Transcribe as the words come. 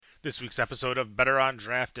This week's episode of Better on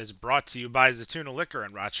Draft is brought to you by Zatuna Liquor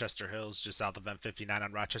in Rochester Hills, just south of M59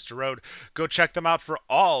 on Rochester Road. Go check them out for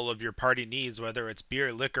all of your party needs, whether it's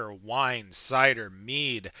beer, liquor, wine, cider,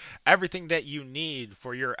 mead, everything that you need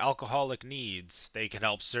for your alcoholic needs. They can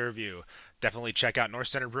help serve you. Definitely check out North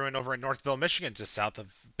Center Brewing over in Northville, Michigan, just south of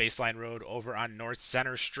Baseline Road over on North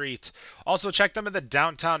Center Street. Also, check them in the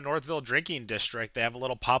downtown Northville Drinking District. They have a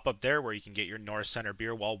little pop-up there where you can get your North Center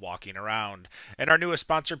beer while walking around. And our newest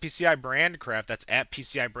sponsor, PCI Brandcraft. That's at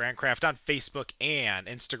PCI Brandcraft on Facebook and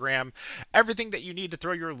Instagram. Everything that you need to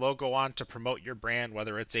throw your logo on to promote your brand,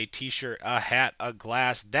 whether it's a t-shirt, a hat, a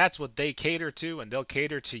glass, that's what they cater to, and they'll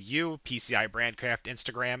cater to you. PCI Brandcraft,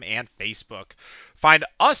 Instagram, and Facebook. Find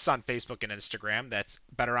us on Facebook and Instagram. That's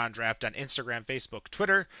Better on Draft on Instagram, Facebook,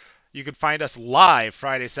 Twitter. You can find us live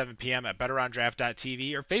Friday, 7 p.m. at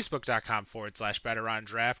betterondraft.tv or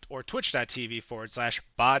facebook.com/betterondraft or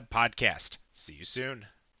twitch.tv/bod podcast. See you soon.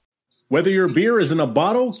 Whether your beer is in a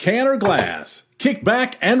bottle, can, or glass, kick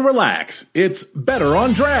back and relax. It's Better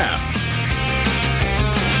on Draft.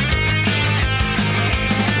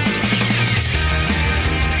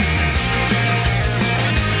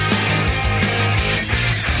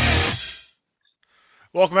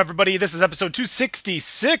 Welcome, everybody. This is episode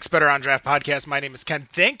 266, Better on Draft Podcast. My name is Ken.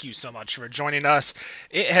 Thank you so much for joining us.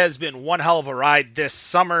 It has been one hell of a ride this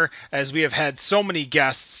summer as we have had so many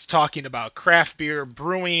guests talking about craft beer,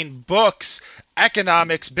 brewing, books,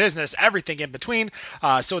 economics, business, everything in between.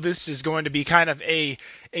 So this is going to be kind of a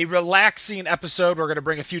relaxing episode. We're going to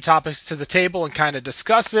bring a few topics to the table and kind of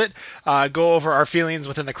discuss it, go over our feelings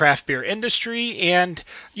within the craft beer industry, and,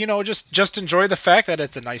 you know, just enjoy the fact that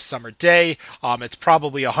it's a nice summer day. It's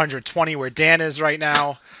probably 120 where Dan is right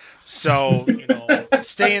now. So, you know,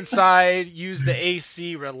 stay inside, use the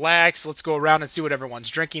AC, relax. Let's go around and see what everyone's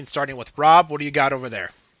drinking, starting with Rob. What do you got over there?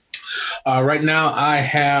 Right now I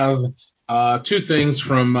have two things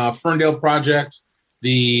from Ferndale Project.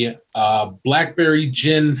 The Blackberry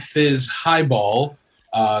Gin Fizz Highball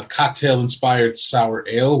cocktail-inspired sour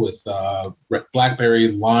ale with blackberry,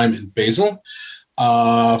 lime, and basil.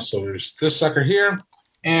 So there's this sucker here.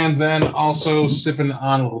 And then also sipping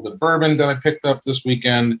on a little bit of bourbon that I picked up this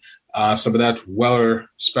weekend. Some of that Weller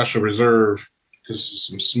Special Reserve, because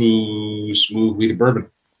some smooth wheated bourbon.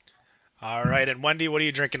 All right. And Wendy, what are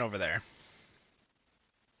you drinking over there?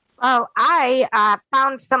 Oh, I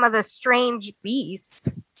found some of the Strange Beast,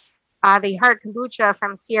 the hard kombucha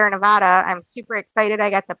from Sierra Nevada. I'm super excited.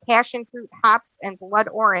 I got the passion fruit, hops, and blood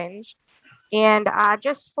orange. And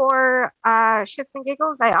just for shits and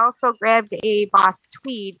giggles, I also grabbed a Boss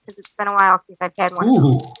Tweed because it's been a while since I've had one.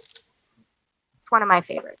 Ooh. It's one of my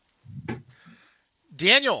favorites.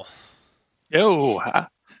 Daniel. Yo,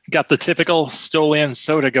 got the typical Stolian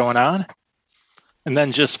soda going on. And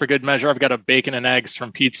then just for good measure, I've got a bacon and eggs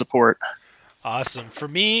from Pizza Port. Awesome. For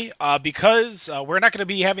me, because we're not going to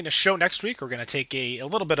be having a show next week, we're going to take a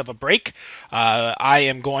little bit of a break. I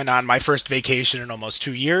am going on my first vacation in almost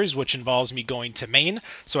 2 years, which involves me going to Maine.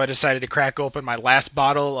 So I decided to crack open my last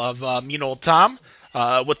bottle of Mean Old Tom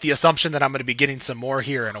with the assumption that I'm going to be getting some more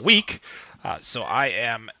here in a week. So I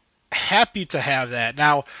am happy to have that.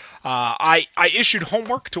 Now, I issued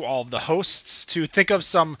homework to all of the hosts to think of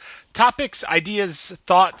some topics, ideas,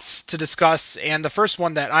 thoughts to discuss, and the first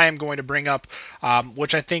one that I am going to bring up,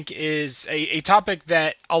 which I think is a topic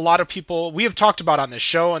that a lot of people, we have talked about on this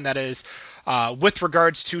show, and that is with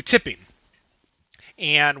regards to tipping.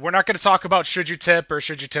 And we're not going to talk about should you tip or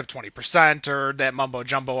should you tip 20% or that mumbo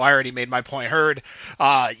jumbo. I already made my point heard.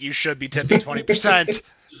 You should be tipping 20%.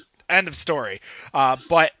 End of story.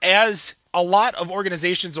 But as a lot of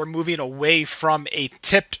organizations are moving away from a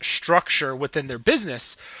tipped structure within their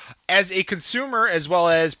business, as a consumer, as well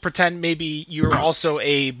as pretend maybe you're also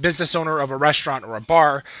a business owner of a restaurant or a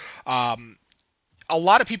bar, a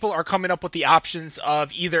lot of people are coming up with the options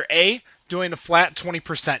of either A, doing a flat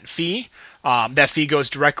 20% fee. That fee goes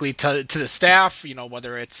directly to the staff, you know,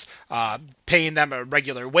 whether it's paying them a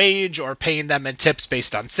regular wage or paying them in tips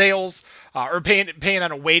based on sales, or paying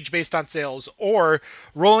on a wage based on sales, or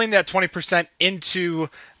rolling that 20% into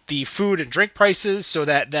the food and drink prices so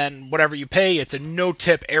that then whatever you pay, it's a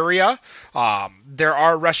no-tip area. There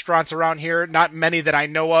are restaurants around here, not many that I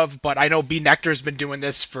know of, but I know B Nectar's been doing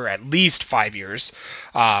this for at least 5 years.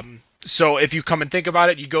 So if you come and think about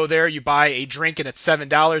it, you go there, you buy a drink and it's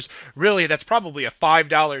 $7. Really, that's probably a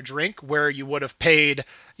 $5 drink where you would have paid,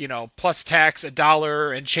 you know, plus tax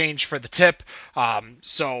 $1 and change for the tip.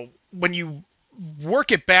 So when you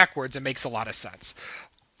work it backwards, it makes a lot of sense.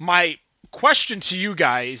 My question to you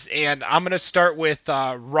guys, and I'm going to start with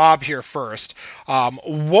Rob here first.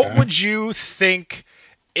 What would you think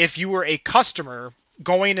if you were a customer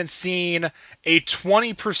going and seeing a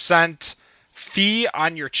 20% fee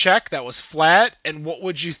on your check that was flat? And what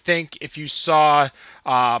would you think if you saw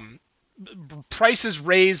prices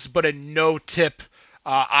raised but a no tip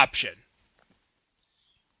option?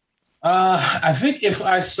 I think if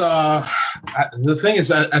I saw, the thing is,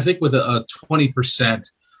 I think with a 20%,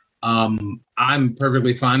 I'm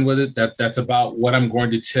perfectly fine with it. That's about what I'm going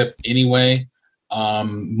to tip anyway.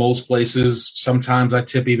 Most places, sometimes I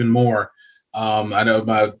tip even more. I know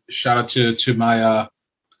my shout out to my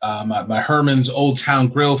Herman's Old Town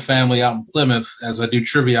Grill family out in Plymouth, as I do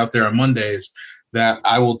trivia out there on Mondays, that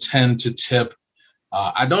I will tend to tip.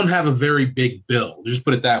 I don't have a very big bill, just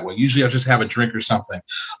put it that way. Usually I'll just have a drink or something.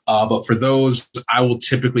 But for those, I will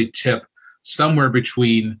typically tip somewhere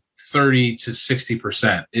between 30 to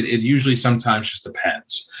 60%. It usually sometimes just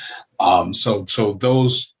depends. So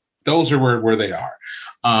those are where they are.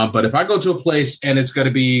 But if I go to a place and it's going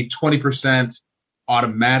to be 20%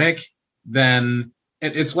 automatic, then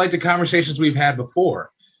it's like the conversations we've had before.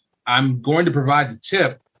 I'm going to provide the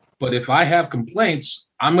tip, but if I have complaints,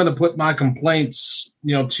 I'm going to put my complaints,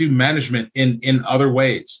 to management in other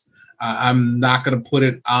ways. I'm not going to put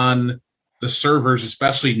it on the servers,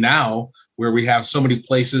 especially now where we have so many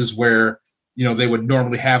places where, they would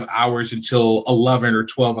normally have hours until 11 or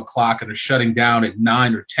 12 o'clock and they're shutting down at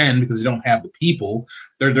 9 or 10 because they don't have the people.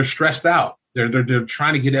 They're stressed out. They're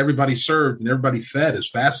trying to get everybody served and everybody fed as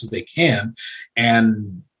fast as they can.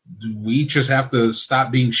 And we just have to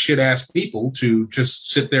stop being shit ass people to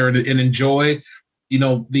just sit there and enjoy,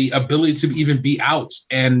 the ability to even be out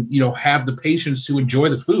and, have the patience to enjoy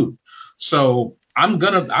the food. So I'll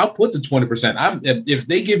put the 20%. If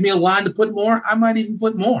they give me a line to put more, I might even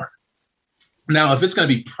put more. Now, if it's going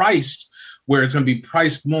to be priced where it's going to be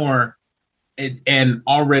priced more and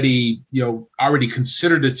already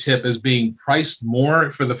considered a tip as being priced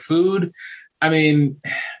more for the food, I mean,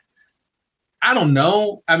 I don't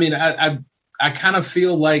know. I mean, I kind of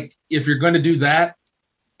feel like if you're going to do that,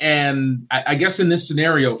 and I guess in this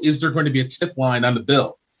scenario, is there going to be a tip line on the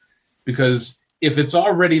bill? Because if it's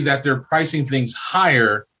already that they're pricing things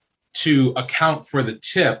higher to account for the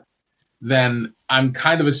tip, then I'm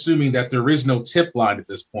kind of assuming that there is no tip line at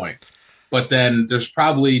this point. But then there's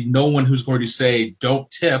probably no one who's going to say don't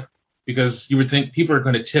tip, because you would think people are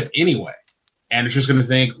going to tip anyway. And it's just going to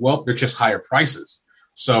think, well, they're just higher prices.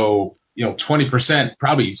 So, 20%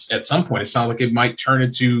 probably at some point, it sounds like it might turn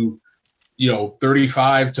into,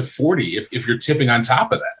 35 to 40 if you're tipping on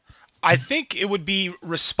top of that. I think it would be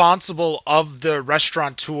responsible of the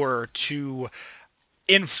restaurateur to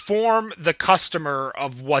inform the customer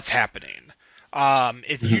of what's happening.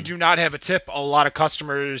 If you do not have a tip, a lot of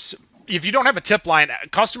customers, if you don't have a tip line,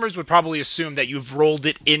 customers would probably assume that you've rolled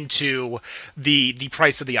it into the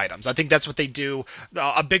price of the items. I think that's what they do.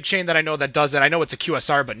 A big chain that I know that does it, I know it's a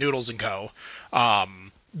QSR, but Noodles & Co.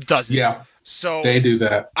 Does it. Yeah, so they do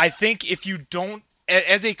that. I think if you don't,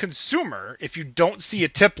 as a consumer, if you don't see a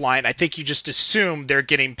tip line, I think you just assume they're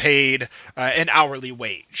getting paid an hourly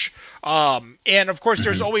wage. And of course,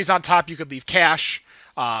 there's always on top, you could leave cash.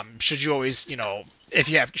 Should you always,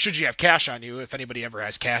 should you have cash on you, if anybody ever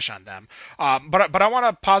has cash on them. But I want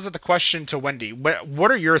to posit the question to Wendy. What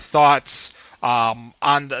are your thoughts on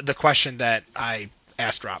the question that I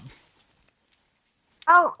asked Rob?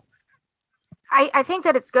 Oh, I think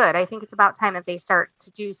that it's good. I think it's about time that they start to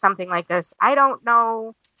do something like this. I don't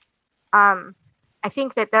know. I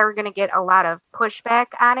think that they're going to get a lot of pushback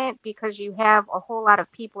on it because you have a whole lot of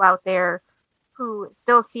people out there who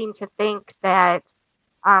still seem to think that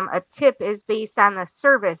a tip is based on the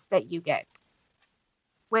service that you get,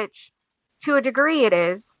 which to a degree it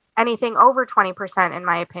is. Anything over 20%, in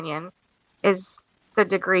my opinion, is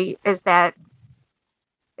based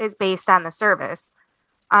on the service.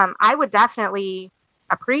 I would definitely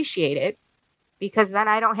appreciate it because then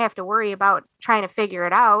I don't have to worry about trying to figure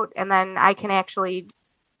it out. And then I can actually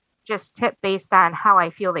just tip based on how I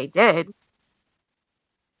feel they did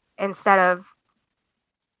instead of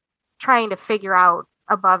trying to figure out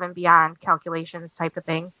above and beyond calculations type of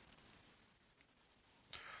thing.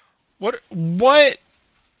 What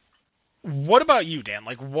about you, Dan?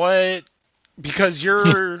 Like what, because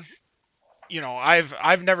you're,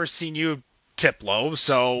 I've never seen you tip low.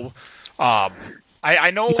 So,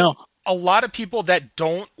 I know a lot of people that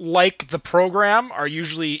don't like the program are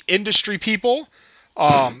usually industry people,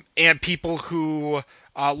 and people who,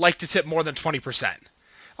 like to tip more than 20%.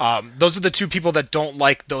 Those are the two people that don't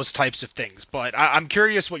like those types of things, but I'm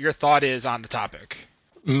curious what your thought is on the topic.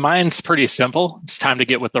 Mine's pretty simple. It's time to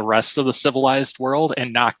get with the rest of the civilized world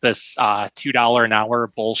and knock this $2 an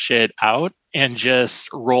hour bullshit out and just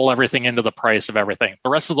roll everything into the price of everything.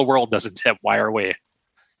 The rest of the world doesn't tip. Why are we?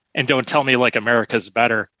 And don't tell me like America's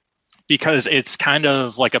better, because it's kind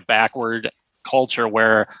of like a backward culture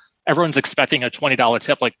where everyone's expecting a $20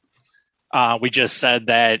 tip. Like we just said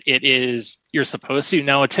that you're supposed to.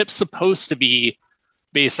 No, a tip's supposed to be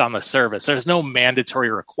based on the service. There's no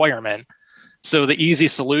mandatory requirement. So the easy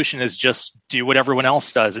solution is just do what everyone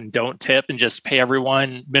else does and don't tip and just pay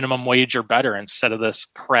everyone minimum wage or better instead of this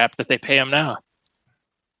crap that they pay them now.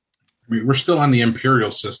 I mean, we're still on the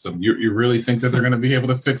imperial system. You really think that they're going to be able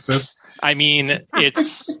to fix this? I mean,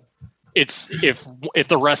 it's if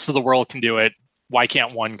the rest of the world can do it, why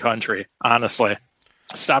can't one country? Honestly,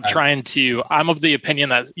 stop trying to. I'm of the opinion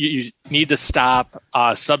that you need to stop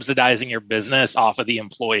subsidizing your business off of the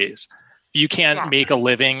employees. If you can't make a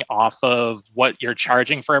living off of what you're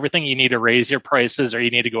charging for everything, you need to raise your prices or you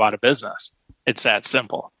need to go out of business. It's that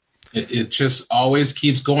simple. It just always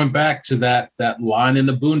keeps going back to that line in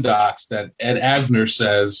the Boondocks that Ed Asner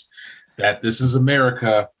says that this is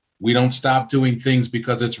America. We don't stop doing things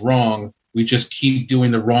because it's wrong. We just keep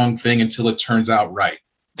doing the wrong thing until it turns out right.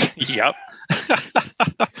 Yep.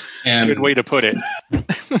 And good way to put it.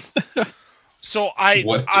 So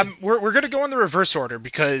we're going to go in the reverse order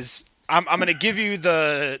because I'm going to give you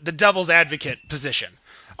the devil's advocate position.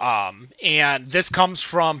 And this comes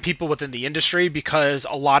from people within the industry because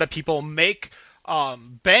a lot of people make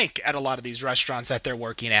bank at a lot of these restaurants that they're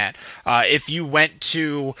working at. If you went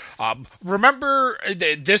to, remember,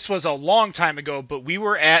 this was a long time ago, but we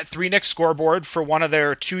were at Three Nicks Scoreboard for one of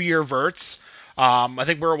their 2-year verts. I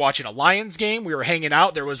think we were watching a Lions game. We were hanging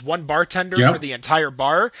out. There was one bartender for the entire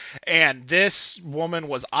bar, and this woman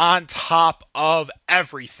was on top of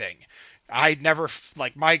everything.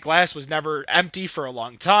 My glass was never empty for a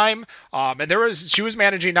long time. And she was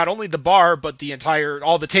managing not only the bar, but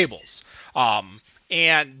all the tables.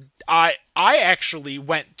 And I actually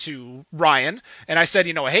went to Ryan and I said,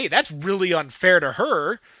 hey, that's really unfair to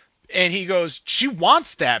her. And he goes, she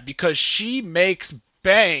wants that because she makes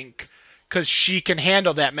bank because she can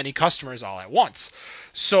handle that many customers all at once.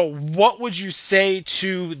 So what would you say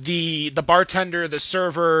to the bartender, the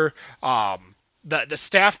server, the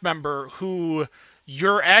staff member who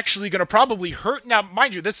you're actually going to probably hurt? Now,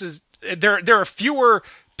 mind you, there are fewer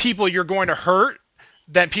people you're going to hurt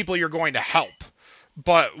than people you're going to help.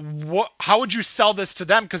 But how would you sell this to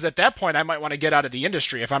them? Because at that point, I might want to get out of the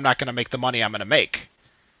industry if I'm not going to make the money I'm going to make.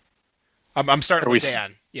 I'm starting with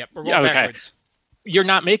Dan. Yep, we're going backwards. You're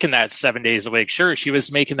not making that 7 days a week. Sure, she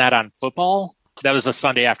was making that on football. That was a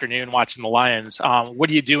Sunday afternoon watching the Lions. What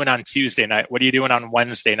are you doing on Tuesday night? What are you doing on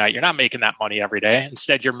Wednesday night? You're not making that money every day.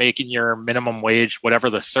 Instead, you're making your minimum wage, whatever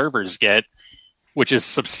the servers get, which is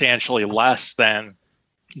substantially less than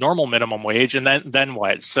normal minimum wage. And then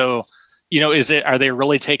what? So, are they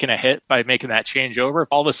really taking a hit by making that change over? If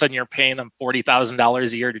all of a sudden you're paying them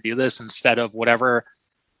 $40,000 a year to do this instead of whatever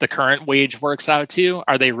the current wage works out to,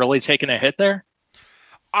 are they really taking a hit there?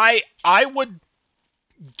 I would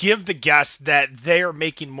give the guess that they are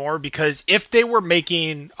making more because if they were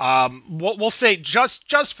making, we'll say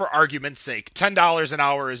just for argument's sake, $10 an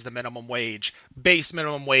hour is the minimum wage, base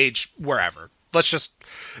minimum wage, wherever.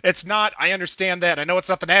 It's not, I understand that. I know it's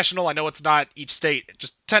not the national. I know it's not each state,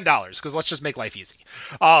 just $10 because let's just make life easy.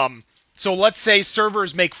 So let's say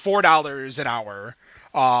servers make $4 an hour,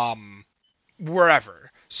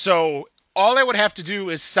 wherever. So all I would have to do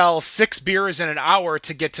is sell 6 beers in an hour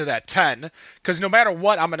to get to that 10, because no matter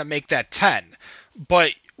what, I'm going to make that 10.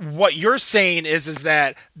 But what you're saying is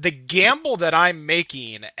that the gamble that I'm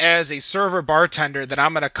making as a server bartender that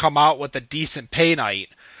I'm going to come out with a decent pay night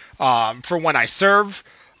for when I serve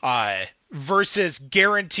versus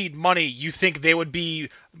guaranteed money, you think they would be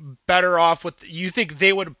better off you think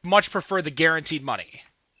they would much prefer the guaranteed money?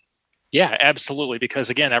 Yeah, absolutely. Because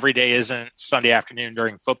again, every day isn't Sunday afternoon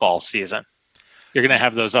during football season. You're going to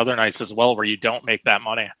have those other nights as well where you don't make that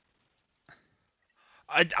money.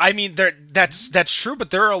 I mean, that's true,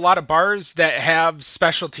 but there are a lot of bars that have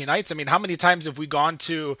specialty nights. I mean, how many times have we gone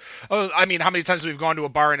to? How many times have we gone to a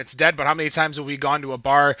bar and it's dead? But how many times have we gone to a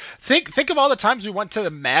bar? Think of all the times we went to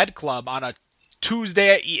the Mad Club on a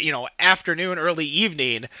Tuesday, afternoon, early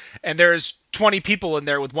evening, and there's 20 people in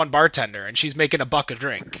there with one bartender, and she's making $1 a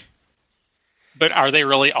drink. But are they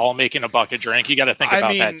really all making $1 a drink? You got to think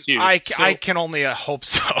about that too. I can only hope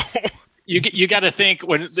so. You got to think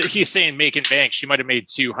when he's saying making bank, she might have made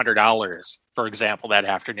 $200, for example, that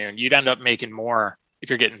afternoon. You'd end up making more if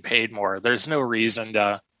you're getting paid more. There's no reason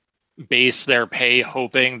to base their pay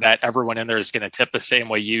hoping that everyone in there is going to tip the same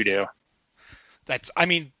way you do. That's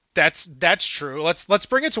true. Let's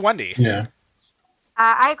bring it to Wendy. Yeah.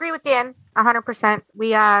 I agree with Dan 100%.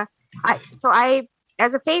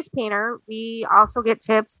 as a face painter, we also get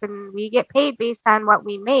tips and we get paid based on what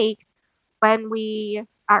we make when we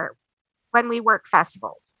work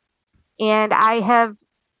festivals. And I have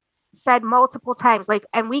said multiple times, like,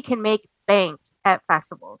 and we can make bank at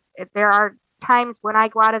festivals. There are times when I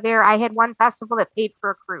go out of there, I had one festival that paid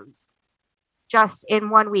for a cruise just in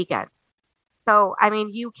one weekend. So, I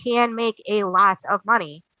mean, you can make a lot of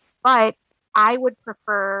money, but I would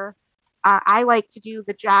prefer, I like to do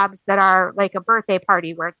the jobs that are like a birthday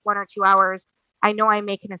party where it's 1 or 2 hours. I know I'm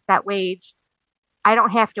making a set wage. I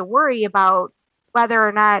don't have to worry about whether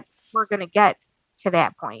or not we're going to get to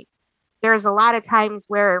that point. There's a lot of times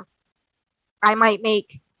where I might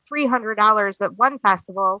make $300 at one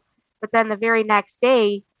festival, but then the very next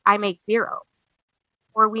day I make zero.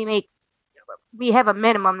 Or we have a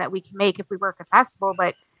minimum that we can make if we work a festival,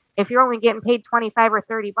 but if you're only getting paid 25 or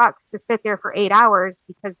 30 bucks to sit there for 8 hours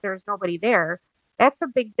because there's nobody there, that's a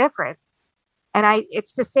big difference. And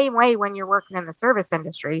it's the same way when you're working in the service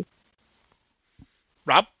industry.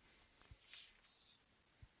 Rob?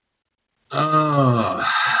 I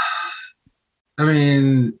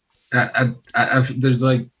mean, there's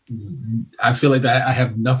like, I feel like I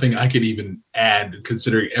have nothing I could even add,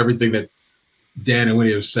 considering everything that Dan and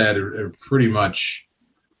Winnie have said are pretty much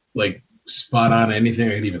like spot on. Anything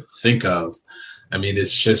I can even think of. I mean,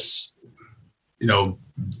 it's just, you know,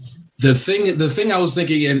 the thing I was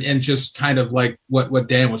thinking, and just kind of like what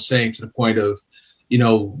Dan was saying, to the point of, you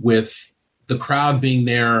know, with the crowd being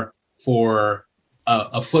there for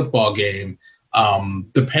a football game,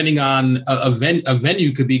 depending on a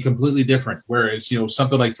venue could be completely different. Whereas, you know,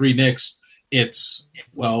 something like Three Nicks, it's,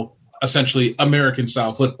 well, essentially American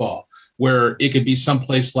style football, where it could be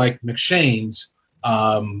someplace like McShane's,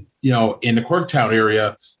 you know, in the Corktown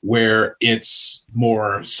area, where it's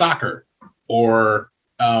more soccer, or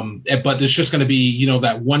but it's just going to be, you know,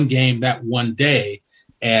 that one game, that one day.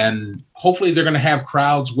 And hopefully they're going to have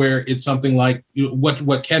crowds where it's something like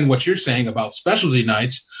what Ken, what you're saying about specialty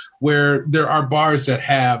nights, where there are bars that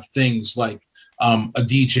have things like a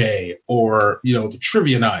DJ, or, you know, the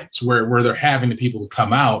trivia nights where they're having the people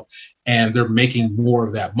come out and they're making more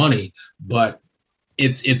of that money. But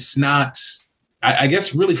it's not, I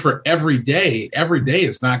guess, really for every day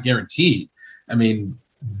is not guaranteed. I mean,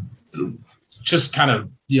 just kind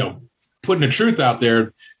of, you know, putting the truth out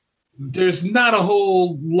there, there's not a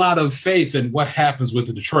whole lot of faith in what happens with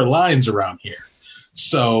the Detroit Lions around here.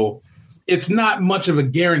 So it's not much of a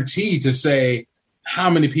guarantee to say how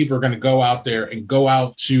many people are going to go out there and go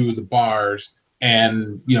out to the bars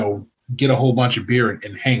and, you know, get a whole bunch of beer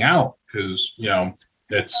and hang out, because, you know,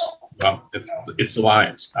 it's the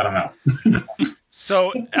Lions. I don't know.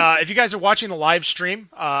 So if you guys are watching the live stream,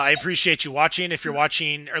 I appreciate you watching. If you're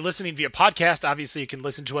watching or listening via podcast, obviously you can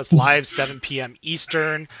listen to us live 7 p.m.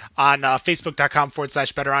 Eastern on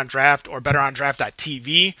facebook.com/betterondraft or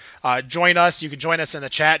betterondraft.tv. Join us. You can join us in the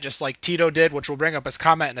chat just like Tito did, which we'll bring up his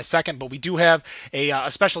comment in a second. But we do have a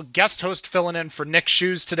special guest host filling in for Nick's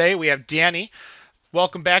shoes today. We have Danny.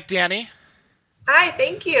 Welcome back, Danny. Hi,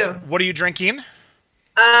 thank you. What are you drinking?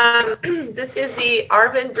 This is the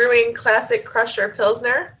Arvin Brewing Classic Crusher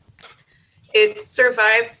Pilsner. It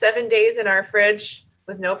survived 7 days in our fridge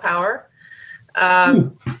with no power.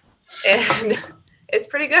 And it's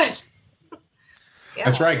pretty good. Yeah.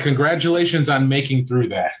 That's right. Congratulations on making through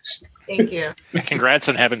that. Thank you. Congrats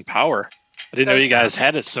on having power. I didn't know you guys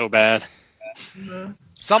had it so bad. Mm-hmm.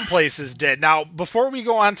 Some places did. Now, before we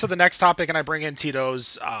go on to the next topic and I bring in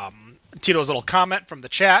Tito's little comment from the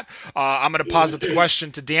chat, I'm going to posit the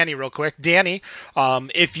question to Danny real quick. Danny,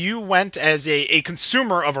 if you went as a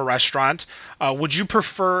consumer of a restaurant, would you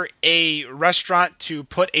prefer a restaurant to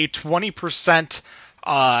put a 20%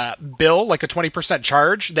 bill, like a 20%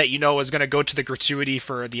 charge that you know is going to go to the gratuity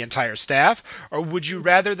for the entire staff? Or would you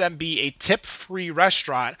rather them be a tip-free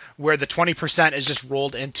restaurant where the 20% is just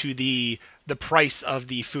rolled into the price of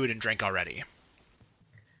the food and drink already?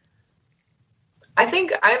 I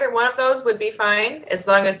think either one of those would be fine as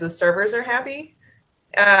long as the servers are happy.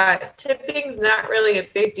 Tipping's not really a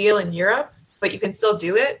big deal in Europe, but you can still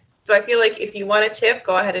do it. So I feel like if you want to tip,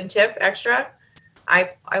 go ahead and tip extra. I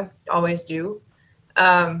always do.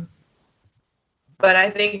 But I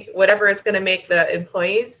think whatever is going to make the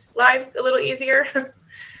employees' lives a little easier,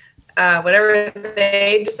 whatever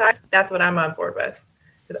they decide, that's what I'm on board with.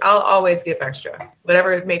 Because I'll always give extra,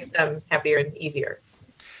 whatever makes them happier and easier.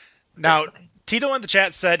 Now, Tito in the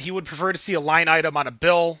chat said he would prefer to see a line item on a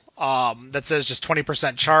bill that says just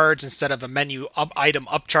 20% charge instead of a menu item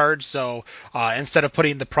upcharge. So instead of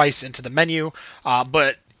putting the price into the menu,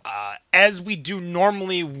 but as we do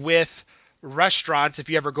normally with restaurants, if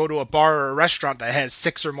you ever go to a bar or a restaurant that has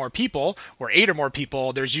 6 or more people or 8 or more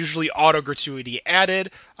people, there's usually auto gratuity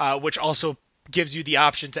added, which also gives you the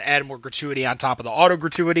option to add more gratuity on top of the auto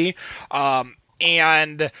gratuity.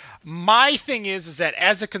 And my thing is that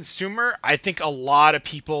as a consumer, I think a lot of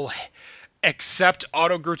people accept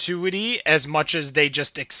auto gratuity as much as they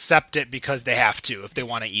just accept it because they have to if they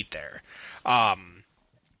want to eat there.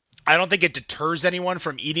 I don't think it deters anyone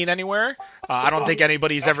from eating anywhere. I don't think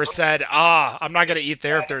anybody's ever said, I'm not going to eat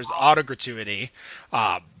there if there's auto gratuity.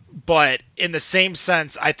 But in the same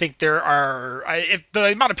sense, I think there are, if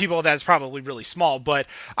the amount of people that's probably really small, but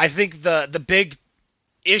I think the big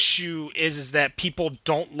issue is that people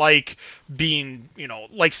don't like being,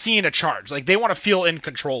 like seeing a charge. Like they want to feel in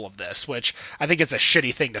control of this, which I think is a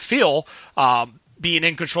shitty thing to feel, being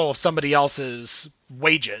in control of somebody else's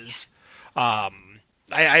wages.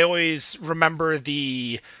 I always remember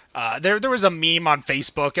there was a meme on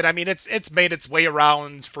Facebook, and I mean it's made its way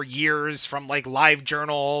around for years from like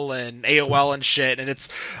LiveJournal and AOL and shit, and it's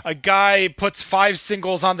a guy puts 5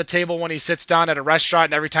 singles on the table when he sits down at a restaurant,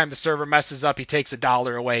 and every time the server messes up, he takes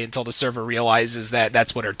 $1 away until the server realizes that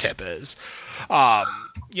that's what her tip is.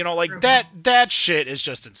 Like that shit is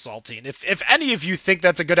just insulting. If any of you think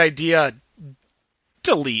that's a good idea,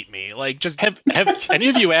 delete me. Like, just have any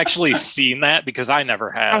of you actually seen that? Because I never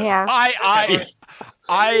have. I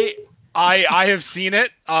have. I have seen it.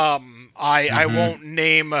 I won't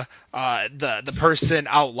name the person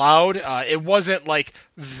out loud. It wasn't like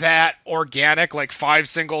that organic, like 5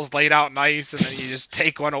 singles laid out nice, and then you just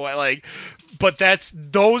take one away. Like, but that's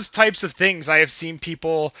those types of things I have seen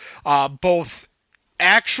people both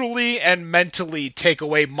actually and mentally take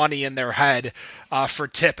away money in their head for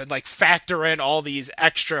tip, and like factor in all these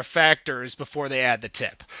extra factors before they add the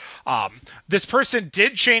tip. This person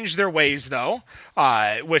did change their ways though,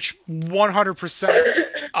 which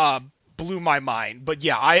 100% blew my mind. But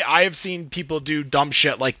yeah, I have seen people do dumb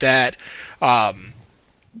shit like that.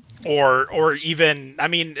 Or even, I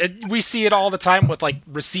mean, we see it all the time with like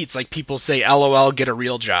receipts, like people say, LOL, get a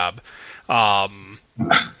real job.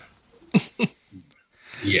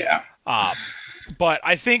 Yeah. But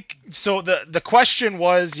I think, so the question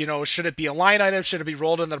was, should it be a line item? Should it be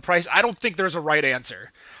rolled into the price? I don't think there's a right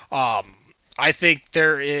answer. I think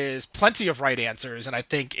there is plenty of right answers, and I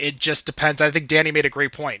think it just depends. I think Danny made a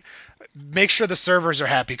great point. Make sure the servers are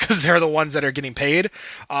happy because they're the ones that are getting paid.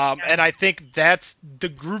 And I think that's the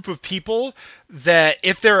group of people that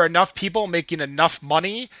if there are enough people making enough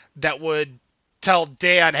money that would tell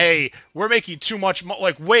Dan, hey, we're making too much,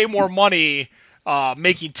 like way more money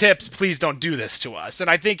making tips, please don't do this to us. And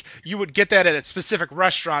I think you would get that at specific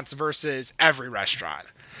restaurants versus every restaurant.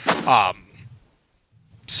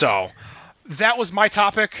 So that was my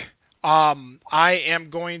topic. I am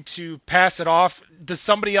going to pass it off. Does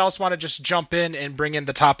somebody else want to just jump in and bring in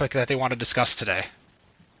the topic that they want to discuss today?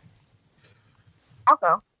 I'll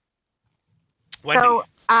go. Wendy. So,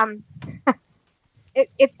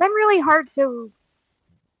 it's been really hard to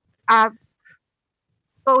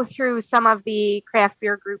go through some of the craft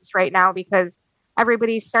beer groups right now because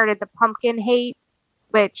everybody started the pumpkin hate,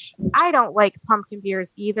 which I don't like pumpkin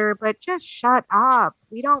beers either, but just shut up.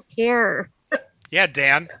 We don't care. Yeah,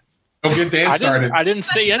 Dan. Don't get Dan started. I didn't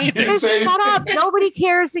say anything. Just shut up. Nobody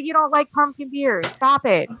cares that you don't like pumpkin beers. Stop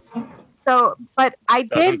it. So, but I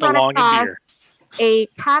did run across a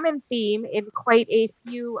common theme in quite a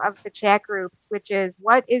few of the chat groups, which is,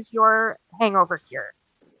 what is your hangover cure?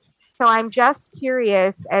 So I'm just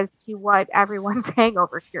curious as to what everyone's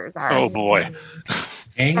hangover cures are. Oh boy.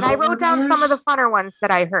 And I wrote down some of the funner ones that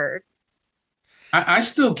I heard. I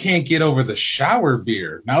still can't get over the shower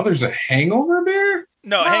beer. Now there's a hangover beer?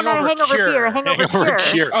 No, hangover cure. Beer. Hangover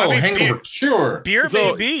cure. Oh, hangover cure. Beer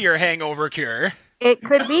may be your hangover cure. It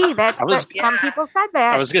could be. That's what some people said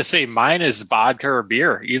that. I was going to say mine is vodka or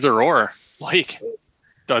beer, either or. Like,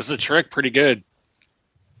 does the trick pretty good.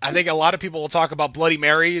 I think a lot of people will talk about Bloody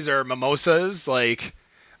Marys or mimosas. Like,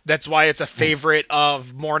 that's why it's a favorite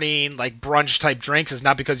of morning, like brunch type drinks. Is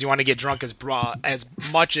not because you want to get drunk as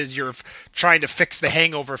much as you're trying to fix the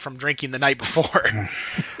hangover from drinking the night before.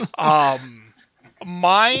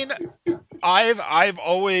 Mine, I've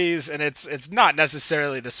always, and it's not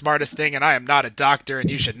necessarily the smartest thing, and I am not a doctor, and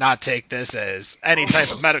you should not take this as any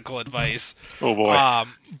type of medical advice. Oh boy!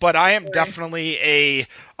 But I am definitely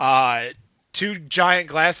a 2 giant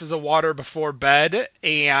glasses of water before bed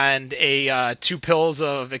and a 2 pills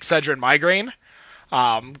of Excedrin migraine.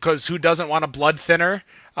 Because who doesn't want a blood thinner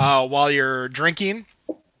while you're drinking?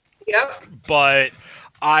 Yep. But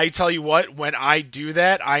I tell you what, when I do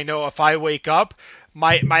that, I know if I wake up,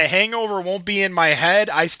 my hangover won't be in my head.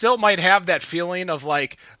 I still might have that feeling of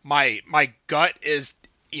like my gut is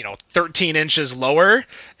 13 inches lower,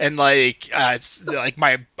 and like it's like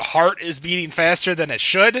my heart is beating faster than it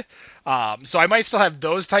should. So I might still have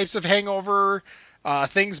those types of hangover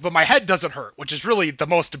things, but my head doesn't hurt, which is really the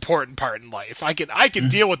most important part in life. I can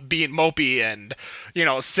deal with being mopey and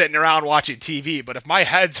sitting around watching TV, but if my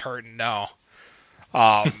head's hurting, no.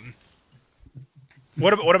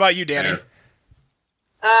 What about you, Danny?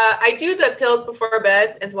 I do the pills before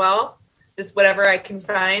bed as well, just whatever I can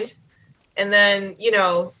find, and then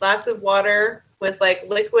lots of water with like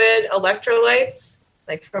liquid electrolytes,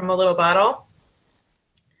 like from a little bottle,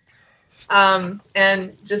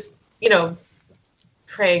 and just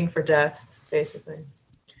praying for death, basically.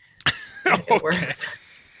 It works.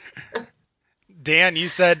 Dan, you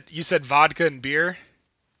said vodka and beer?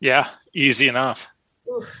 Yeah, easy enough.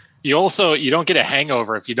 Oof. You don't get a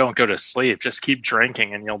hangover if you don't go to sleep. Just keep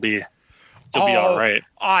drinking and you'll be all right.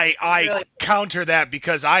 I Really? counter that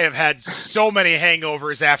because I have had so many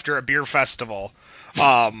hangovers after a beer festival.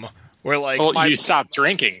 Where like you stopped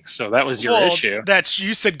drinking, so that was your issue.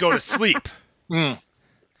 You said go to sleep.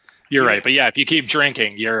 You're right, but yeah, if you keep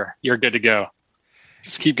drinking, you're good to go.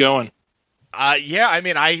 Just keep going. Yeah, I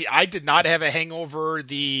mean, I did not have a hangover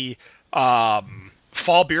the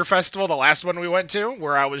fall beer festival, the last one we went to,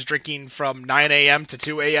 where I was drinking from 9 a.m. to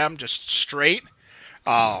 2 a.m. just straight.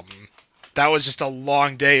 That was just a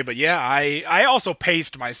long day, but yeah, I also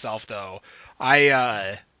paced myself though.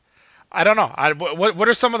 I don't know. What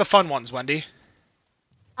are some of the fun ones, Wendy?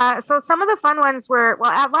 So some of the fun ones were,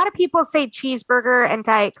 a lot of people say cheeseburger and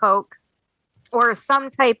Diet Coke or some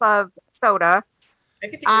type of soda. I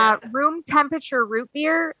could do that. Room temperature root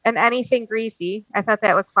beer and anything greasy. I thought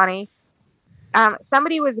that was funny.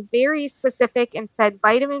 Somebody was very specific and said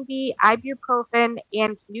vitamin B, ibuprofen,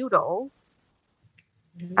 and noodles.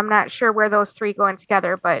 I'm not sure where those three go in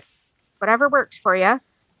together, but whatever works for you.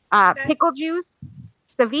 Pickle juice,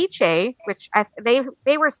 ceviche, which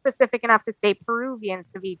they were specific enough to say Peruvian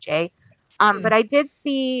ceviche. But I did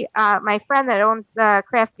see my friend that owns the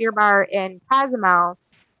craft beer bar in Cozumel.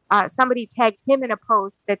 Somebody tagged him in a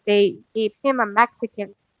post that they gave him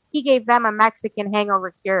he gave them a Mexican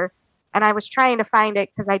hangover cure. And I was trying to find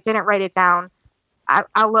it because I didn't write it down.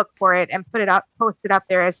 I'll look for it and post it up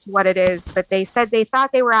there as to what it is. But they said they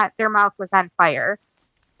thought their mouth was on fire.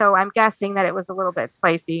 So I'm guessing that it was a little bit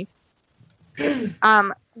spicy.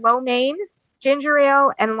 Lo mein, ginger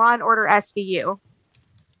ale, and Law and Order SVU.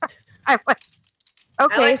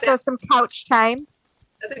 Okay, so some couch time.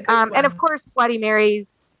 That's a good one. And of course, Bloody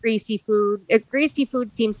Marys, greasy food. Greasy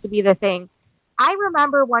food seems to be the thing. I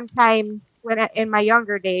remember one time in my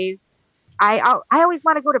younger days, I always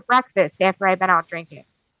want to go to breakfast after I've been out drinking,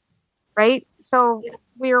 right? So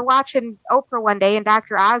we were watching Oprah one day, and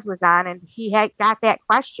Dr. Oz was on, and he had got that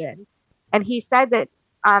question, and he said that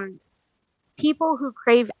people who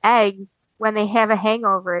crave eggs when they have a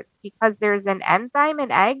hangover, it's because there's an enzyme in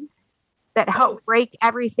eggs that help break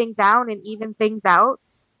everything down and even things out.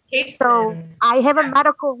 So I have a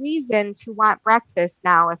medical reason to want breakfast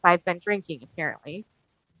now if I've been drinking, apparently.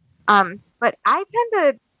 But I tend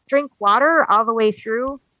to drink water all the way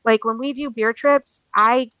through. Like when we do beer trips,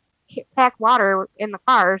 I pack water in the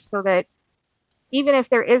car so that even if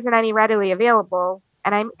there isn't any readily available,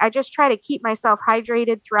 and I just try to keep myself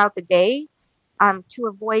hydrated throughout the day to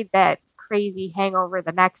avoid that crazy hangover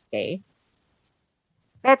the next day.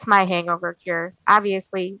 That's my hangover cure.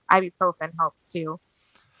 Obviously, ibuprofen helps too.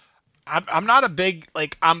 I'm not a big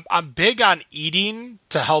I'm big on eating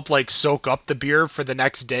to help soak up the beer for the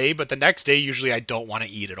next day, but the next day usually I don't want to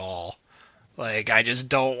eat at all. I just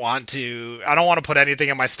don't want to. I don't want to put anything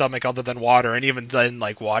in my stomach other than water, and even then,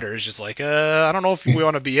 water is just I don't know if we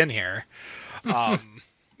want to be in here.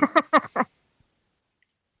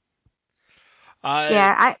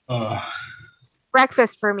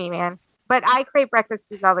 Breakfast for me, man. But I crave breakfast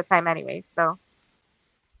foods all the time anyway, so.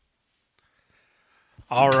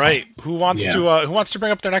 All right. Who wants to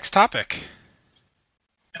bring up their next topic?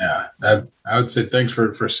 Yeah, I would say thanks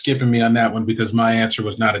for skipping me on that one because my answer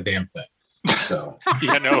was not a damn thing. So you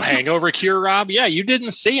got no hangover cure, Rob? Yeah, you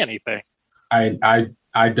didn't say anything. I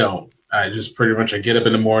don't. I just pretty much I get up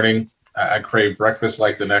in the morning. I crave breakfast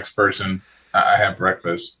like the next person. I have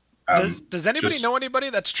breakfast. Does anybody know anybody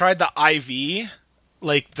that's tried the IV?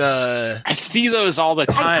 I see those all the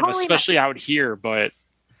time, especially out here, but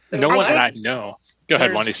no one that I know. Go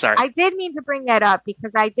ahead, Wendy. Sorry. I did mean to bring that up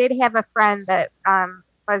because I did have a friend that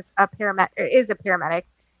is a paramedic,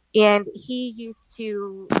 and he used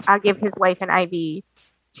to give his wife an IV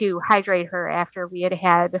to hydrate her after we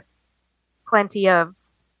had plenty of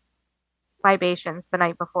libations the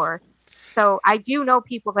night before. So I do know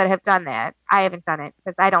people that have done that. I haven't done it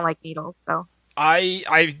because I don't like needles. So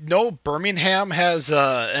I know Birmingham has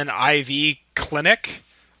an IV clinic,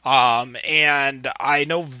 and I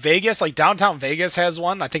know Vegas, like downtown Vegas, has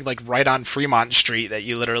one. I think like right on Fremont Street that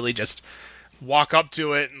you literally just walk up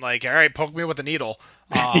to it and like, all right, poke me with a needle.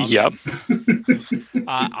 Yep.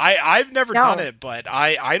 I've never done it, but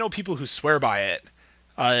I know people who swear by it.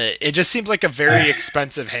 It just seems like a very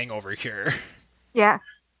expensive hangover cure. yeah.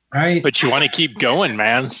 Right. But you want to keep going,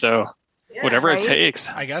 man. So Yeah, whatever right? it takes.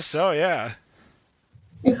 I guess so, yeah.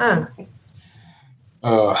 Huh.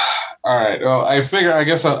 All right. Well, I figure I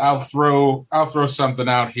guess I'll throw something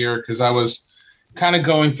out here because I was kind of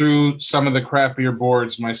going through some of the crappier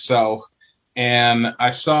boards myself, and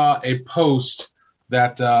I saw a post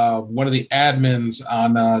that one of the admins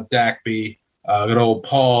on DACB, good old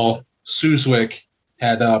Paul Suswick,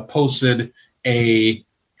 had posted a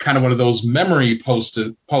kind of one of those memory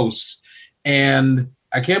posts, and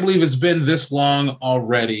I can't believe it's been this long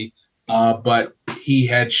already. But he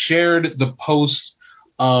had shared the post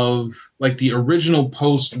of like the original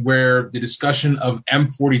post where the discussion of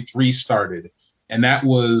M43 started. And that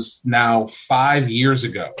was now 5 years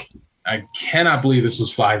ago. I cannot believe this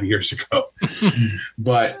was 5 years ago.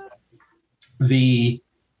 But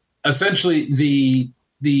essentially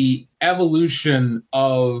the evolution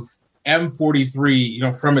of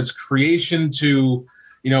M43, from its creation to,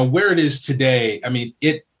 where it is today. I mean,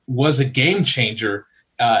 it was a game changer.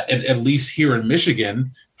 At least here in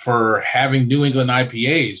Michigan, for having New England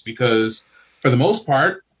IPAs, because for the most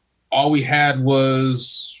part, all we had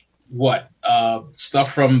was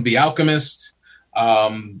stuff from The Alchemist,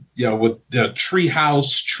 with the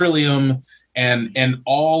Treehouse, Trillium, and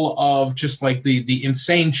all of just like the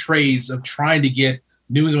insane trades of trying to get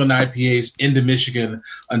New England IPAs into Michigan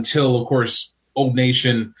until, of course, Old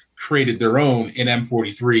Nation created their own in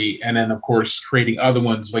M43, and then of course creating other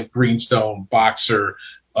ones like Greenstone, Boxer,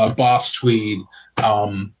 Boss Tweed,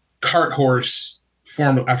 Cart Horse.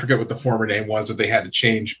 I forget what the former name was that they had to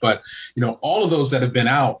change, but all of those that have been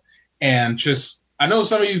out, and just I know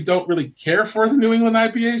some of you don't really care for the New England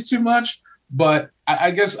IPAs too much, but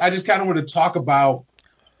I guess I just kind of want to talk about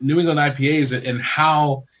New England IPAs and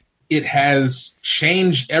how it has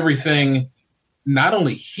changed everything, not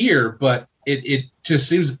only here, but it just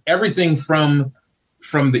seems everything from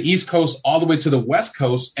the East Coast all the way to the West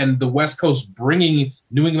Coast, and the West Coast bringing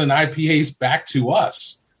New England IPAs back to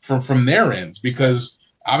us from their ends, because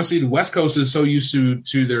obviously the West Coast is so used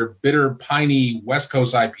to their bitter, piney West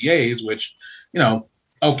Coast IPAs, which,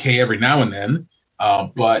 okay every now and then.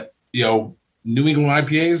 But, New England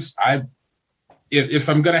IPAs, if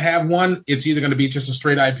I'm going to have one, it's either going to be just a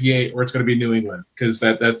straight IPA or it's going to be New England, because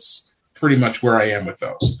that's pretty much where I am with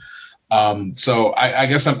those. So I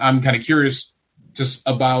guess I'm kind of curious just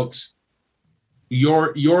about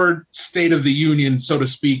your state of the union, so to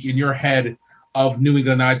speak, in your head of New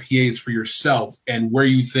England IPAs for yourself, and where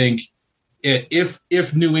you think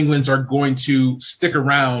if New Englands are going to stick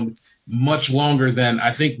around much longer than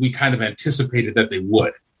I think we kind of anticipated that they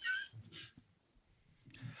would.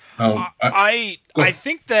 I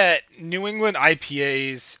think that New England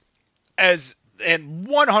IPAs, and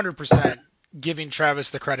 100% giving Travis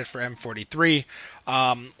the credit for M43,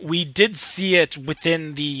 we did see it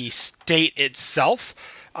within the state itself.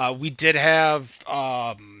 We did have,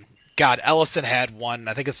 Ellison had one.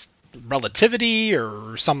 I think it's Relativity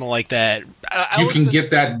or something like that. You can get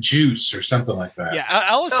that juice or something like that. Yeah,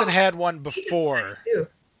 Ellison had one before.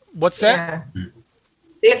 What's that? Yeah.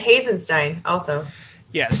 They had Hazenstein also.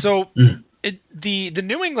 Yeah, so the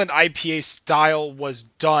New England IPA style was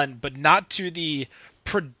done, but not to the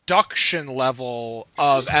production level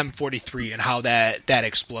of M43 and how that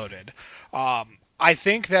exploded. I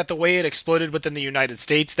think that the way it exploded within the United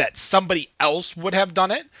States, that somebody else would have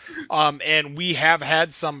done it, and we have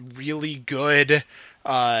had some really good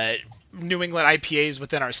New England IPAs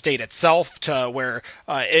within our state itself, to where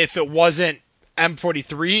if it wasn't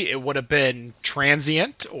M43, it would have been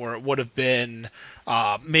Transient, or it would have been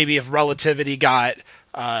maybe if Relativity got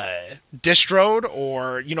distroed,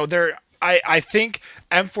 or I think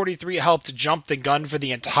M43 helped jump the gun for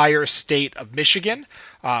the entire state of Michigan,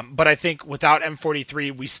 but I think without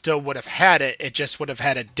M43, we still would have had it. It just would have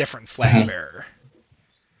had a different flag bearer.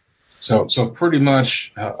 So pretty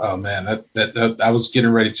much, oh man, that I was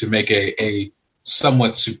getting ready to make a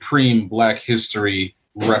somewhat supreme Black history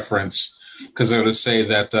reference, because I would say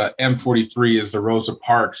that M43 is the Rosa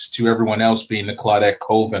Parks to everyone else being the Claudette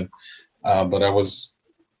Colvin. But I was,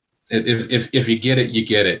 if you get it, you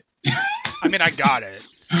get it. I mean, I got it.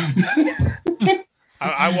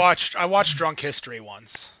 I watched Drunk History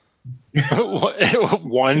once.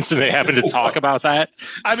 Once, and they happen to talk about that.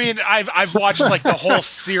 I mean, I've watched like the whole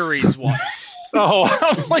series once. Oh,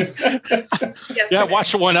 I'm like, Yes, yeah,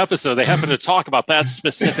 watch one episode. They happen to talk about that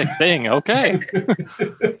specific thing. Okay,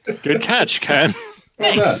 good catch, Ken.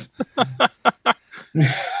 Thanks.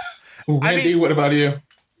 Randy, what about you?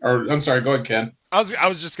 Or I'm sorry, go ahead, Ken. I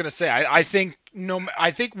was just gonna say I think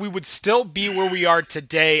we would still be where we are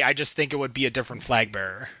today. I just think it would be a different flag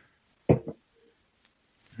bearer.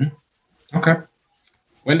 Okay,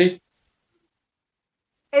 Wendy.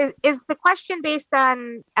 Is the question based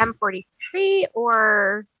on M43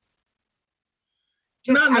 or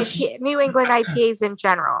just New England IPAs in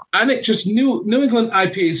general? I think just New England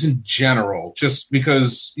IPAs in general, just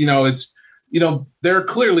because, it's, they're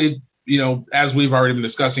clearly, as we've already been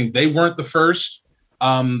discussing, they weren't the first.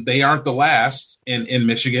 They aren't the last in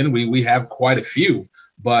Michigan. We have quite a few,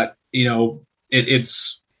 but,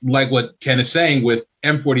 it's like what Ken is saying with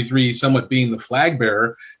M43 somewhat being the flag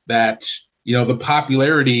bearer, that the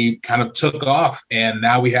popularity kind of took off, and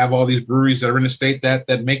now we have all these breweries that are in the state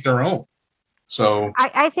that make their own. So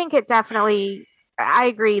I think it definitely, I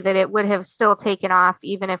agree that it would have still taken off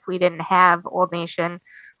even if we didn't have Old Nation.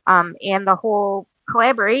 And the whole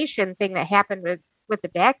collaboration thing that happened with the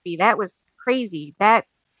DACB, that was crazy. That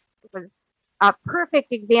was a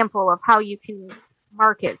perfect example of how you can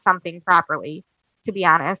market something properly, to be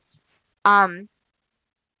honest.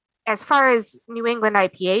 As far as New England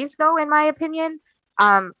IPAs go, in my opinion,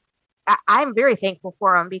 I'm very thankful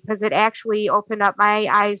for them because it actually opened up my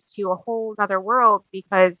eyes to a whole other world,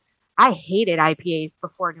 because I hated IPAs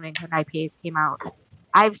before New England IPAs came out.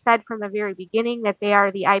 I've said from the very beginning that they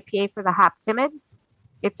are the IPA for the hop timid.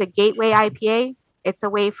 It's a gateway IPA. It's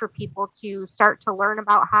a way for people to start to learn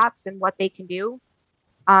about hops and what they can do.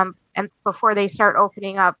 And before they start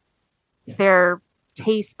opening up their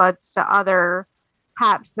taste buds to other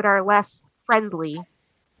hops that are less friendly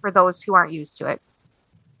for those who aren't used to it.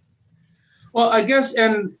 Well, I guess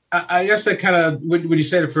that kind of, when you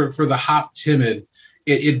said it for the hop timid,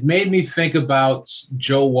 it made me think about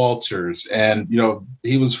Joe Walters, and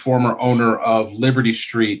he was former owner of Liberty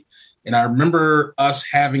Street, and I remember us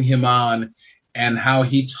having him on and how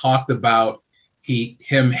he talked about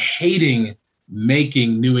him hating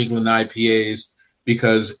making New England IPAs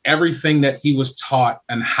because everything that he was taught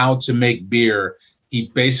on how to make beer, he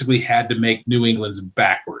basically had to make New England's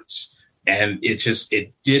backwards. And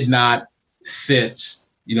it did not fit,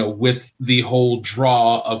 with the whole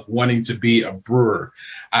draw of wanting to be a brewer.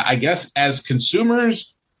 I guess as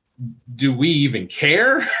consumers, do we even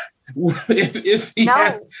care? if he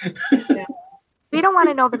had... We don't want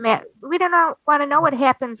to know we don't want to know what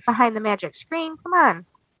happens behind the magic screen. Come on.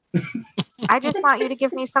 I just want you to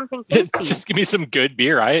give me something tasty. Just give me some good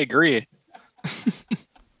beer. I agree.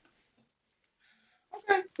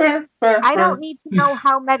 Fair. I don't need to know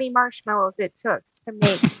how many marshmallows it took to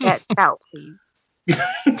make that stout, please.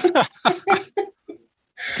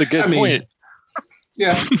 It's a good point.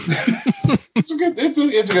 Yeah.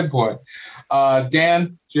 It's a good point.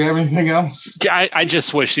 Dan, do you have anything else? I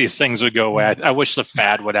just wish these things would go away. I wish the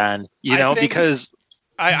fad would end, because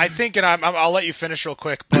I think, and I'll let you finish real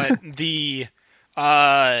quick, but the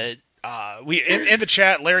we in the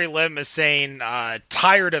chat, Larry Lim is saying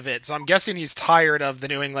tired of it. So I'm guessing he's tired of the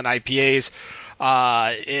New England IPAs.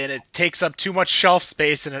 And it takes up too much shelf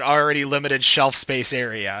space in an already limited shelf space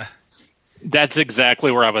area. That's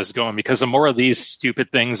exactly where I was going, because the more of these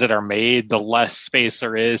stupid things that are made, the less space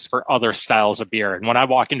there is for other styles of beer. And when I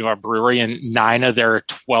walk into a brewery and 9 of their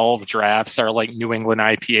 12 drafts are like New England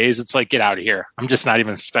IPAs, it's like, get out of here. I'm just not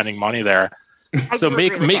even spending money there. So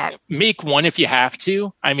make one if you have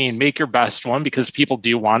to. I mean, make your best one, because people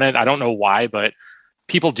do want it. I don't know why, but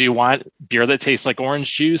people do want beer that tastes like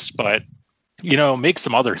orange juice, but make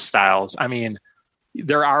some other styles. I mean,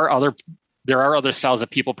 there are other styles that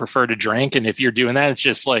people prefer to drink. And if you're doing that, it's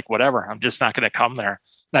just like, whatever, I'm just not going to come there.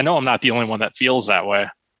 And I know I'm not the only one that feels that way.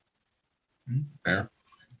 Fair.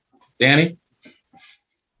 Danny?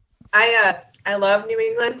 I love New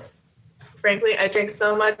England. Frankly, I drink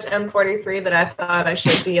so much M43 that I thought I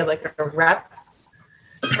should be like a rep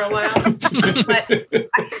for a while. But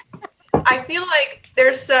I feel like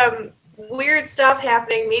there's some weird stuff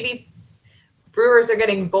happening. Maybe brewers are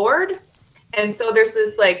getting bored. And so there's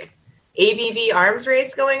this like ABV arms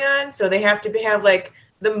race going on. So they have to have like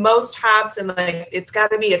the most hops, and like it's got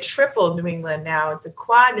to be a triple New England now. It's a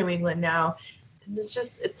quad New England now. And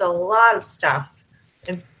it's a lot of stuff.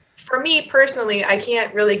 And for me personally, I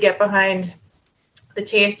can't really get behind the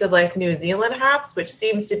taste of like New Zealand hops, which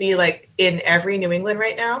seems to be like in every New England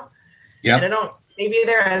right now. Yeah. And maybe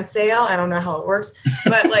they're on sale. I don't know how it works,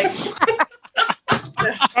 but like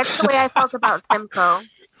That's the way I felt about Simcoe.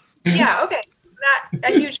 Yeah, okay.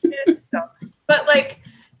 Not a huge fan, but like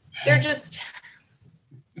they're just.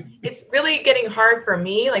 It's really getting hard for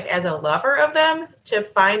me, like as a lover of them, to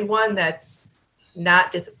find one that's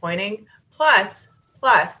not disappointing. Plus,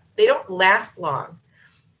 they don't last long.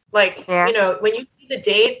 Like, you know, when you see the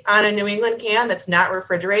date on a New England can that's not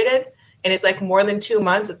refrigerated and it's like more than 2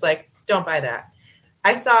 months, it's like, don't buy that.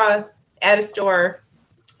 I saw at a store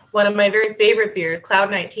one of my very favorite beers,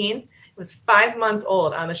 Cloud 19. It was 5 months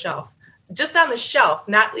old on the shelf. Just on the shelf,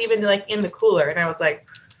 not even like in the cooler. And I was like,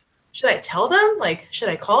 should I tell them? Like, should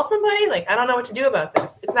I call somebody? Like, I don't know what to do about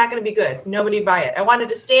this. It's not going to be good. Nobody buy it. I wanted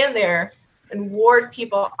to stand there and ward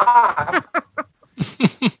people off.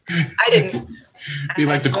 I didn't. Be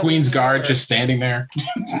like the Queen's Guard just standing there.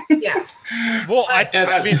 Yeah. Well,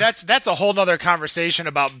 I mean, that's a whole nother conversation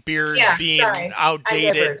about beers being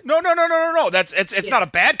outdated. No. It's not a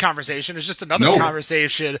bad conversation. It's just another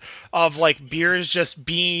conversation of like beers just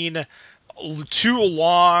being too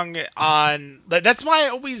long on. That's why I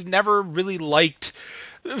always never really liked.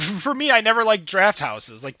 For me, I never liked draft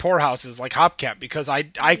houses, like pour houses, like Hopcamp, because I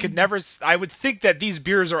could never. I would think that these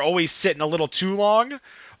beers are always sitting a little too long,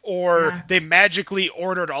 or they magically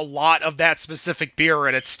ordered a lot of that specific beer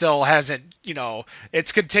and it still hasn't, you know,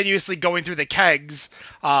 it's continuously going through the kegs,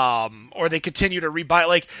 or they continue to rebuy.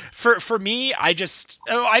 Like for me, I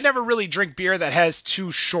never really drink beer that has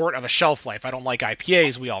too short of a shelf life. I don't like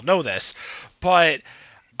IPAs. We all know this, but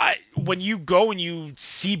when you go and you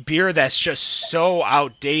see beer that's just so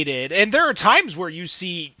outdated, and there are times where you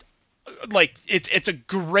see, like, it's a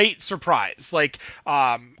great surprise. Like,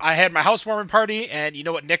 I had my housewarming party, and you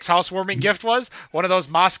know what Nick's housewarming gift was? One of those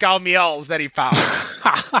Moscow Miels that he found.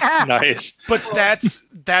 Nice. But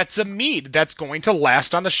that's a mead that's going to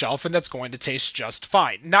last on the shelf, and that's going to taste just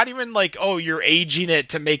fine. Not even like, oh, you're aging it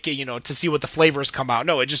to make it, you know, to see what the flavors come out.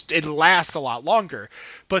 No, it lasts a lot longer.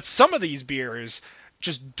 But some of these beers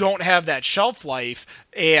just don't have that shelf life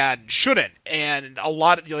and shouldn't. And a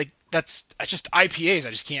lot of, like, that's just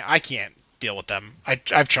IPAs. I can't deal with them.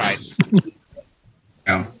 I've tried.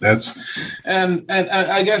 Yeah, that's, and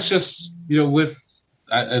I guess just, you know, with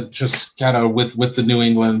just kind of with the New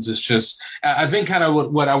Englands, it's just, I think kind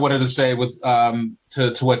of what I wanted to say with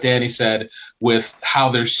to what Danny said, with how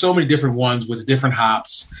there's so many different ones with different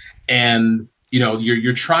hops, and you know,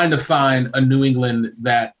 you're trying to find a New England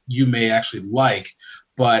that you may actually like,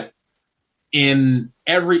 but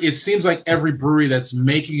it seems like every brewery that's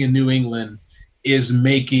making a New England is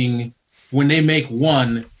making, when they make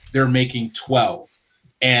one, they're making 12.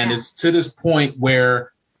 And it's to this point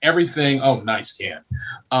where everything, nice can.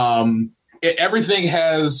 Everything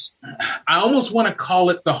has, I almost want to call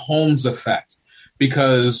it the Holmes effect,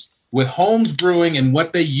 because with Holmes Brewing and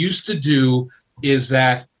what they used to do is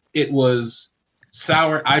that it was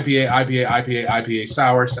sour, IPA,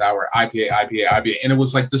 sour, IPA. And it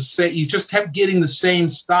was like the same, you just kept getting the same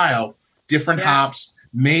style, different hops,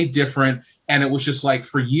 made different. And it was just like,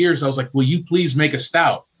 for years, I was like, will you please make a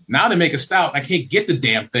stout? Now they make a stout. I can't get the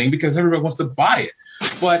damn thing because everybody wants to buy it.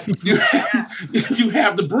 But you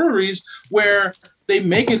have the breweries where they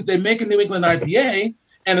make a New England IPA,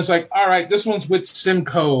 and it's like, all right, this one's with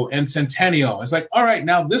Simcoe and Centennial. It's like, all right,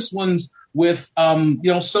 now this one's with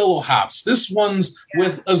solo hops. This one's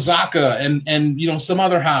with Azaka and some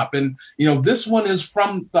other hop, and this one is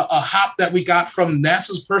from a hop that we got from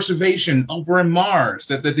NASA's Perseverance over in Mars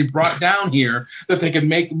that they brought down here that they could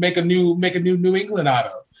make a new New England out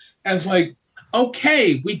of. And it's like,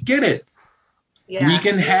 okay, we get it. Yeah. We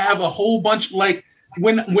can have a whole bunch, like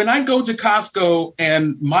when I go to Costco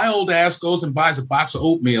and my old ass goes and buys a box of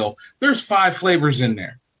oatmeal, there's 5 flavors in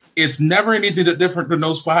there. It's never anything different than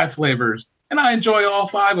those 5 flavors, and I enjoy all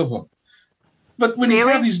 5 of them. But when you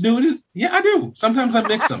have these new, I do. Sometimes I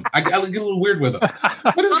mix them. I get a little weird with them.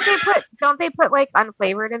 Don't they put like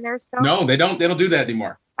unflavored in their stuff? No, they don't. They don't do that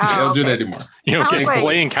anymore. They don't do that anymore. You don't get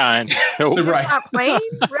plain kind. Right? Not plain,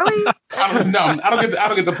 really? I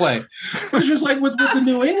don't get the plain. It's just like with the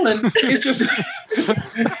New England. It's just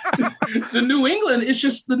the New England. It's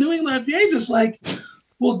just the New England IPA. Just like,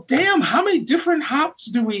 well, damn, how many different hops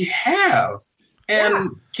do we have? And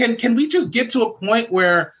can we just get to a point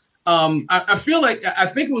where I feel like, I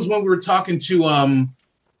think it was when we were talking to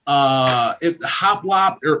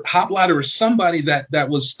Hoplot or somebody that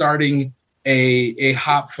was starting a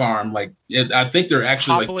hop farm. Like I think they're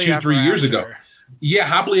actually Happily like 2-3 years ago. Yeah,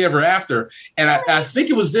 Happily Ever After. And I think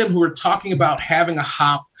it was them who were talking about having a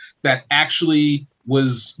hop that actually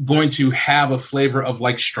was going to have a flavor of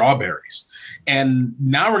like strawberries. And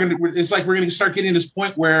now we're going to start getting to this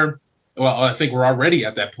point where well, I think we're already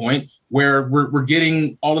at that point where we're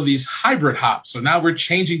getting all of these hybrid hops. So now we're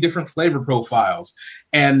changing different flavor profiles.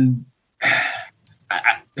 And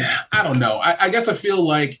I don't know. I guess I feel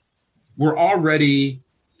like we're already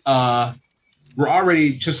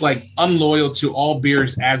just like unloyal to all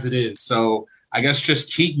beers as it is. So I guess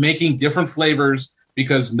just keep making different flavors,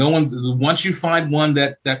 because once you find one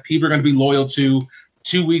that people are going to be loyal to,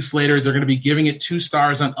 2 weeks later, they're going to be giving it 2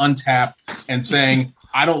 stars on Untappd and saying,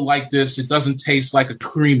 I don't like this. It doesn't taste like a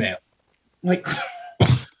cream ale. Like,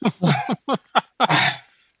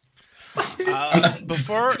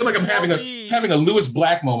 before I feel like I'm having a Lewis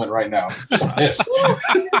Black moment right now. Yes.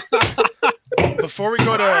 Before we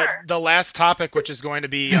go to the last topic, which is going to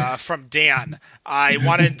be from Dan, I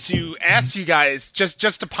wanted to ask you guys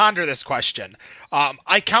just to ponder this question.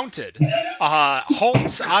 I counted.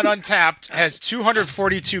 Holmes on Untappd has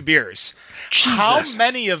 242 beers. Jesus. How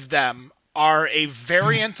many of them are a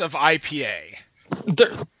variant of IPA?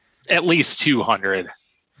 At least 200.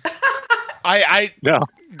 No.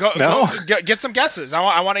 No. Get some guesses.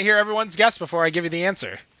 I want to hear everyone's guess before I give you the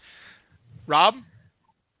answer. Rob?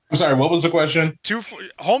 I'm sorry, what was the question?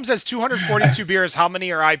 Holmes has 242 beers. How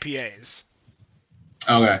many are IPAs?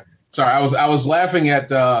 Okay. Sorry, I was laughing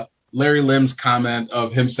at Larry Lim's comment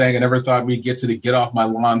of him saying, I never thought we'd get to the get off my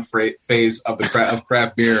lawn phase of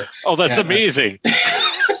craft beer. Oh, that's amazing.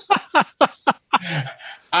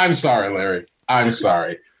 I'm sorry, Larry. I'm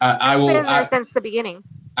sorry. I will. Since the beginning.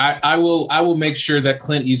 I will make sure that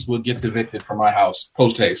Clint Eastwood gets evicted from my house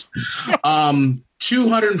post haste.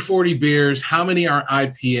 240 beers. How many are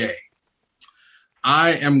IPA?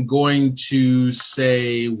 I am going to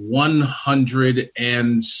say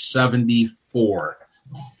 174.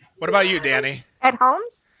 What about you, Danny? At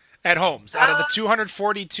Holmes? At Holmes. Out of the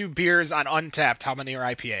 242 beers on Untappd, how many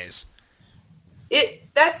are IPAs?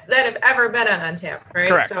 That have ever been on Untappd, right?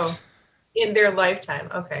 Correct. So in their lifetime.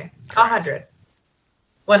 Okay. 100.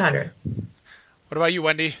 100. What about you,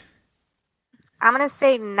 Wendy? I'm going to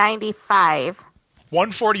say 95.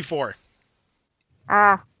 144.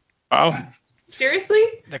 Oh. Seriously?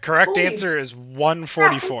 The correct answer is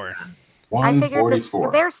 144.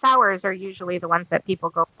 144. Their sours are usually the ones that people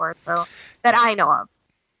go for, so that I know of.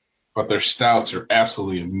 But their stouts are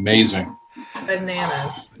absolutely amazing.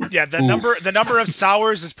 Bananas. Yeah, the number of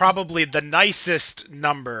sours is probably the nicest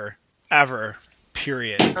number ever.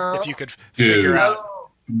 Period. If you could figure out.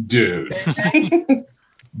 Dude.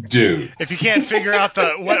 If you can't figure out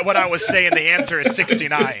what I was saying, the answer is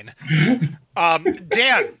 69.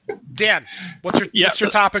 Dan, what's your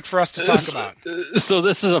topic for us to talk about? So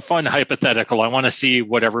this is a fun hypothetical. I want to see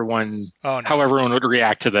what how everyone would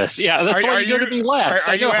react to this. Yeah, that's why you're going to be last.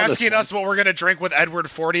 Are you asking us what we're going to drink with Edward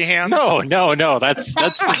 40 hands? No. That's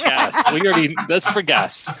for guests. That's for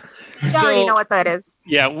guests. You already know what that is.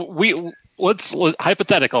 Yeah, let's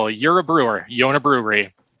hypothetical. You're a brewer. You own a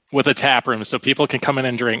brewery with a tap room so people can come in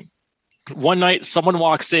and drink. One night, someone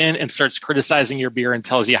walks in and starts criticizing your beer and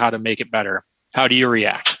tells you how to make it better. How do you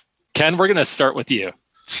react? Ken, we're going to start with you.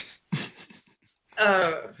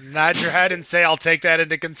 Nod your head and say, I'll take that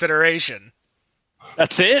into consideration.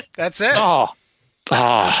 That's it? That's it. Oh.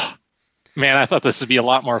 Man, I thought this would be a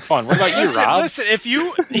lot more fun. What about you, Rob? Listen,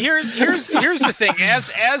 here's the thing.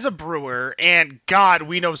 As a brewer, and God,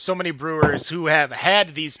 we know so many brewers who have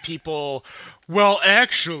had these people. Well,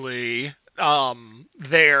 actually,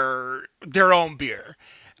 their own beer.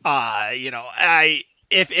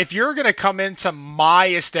 If you're gonna come into my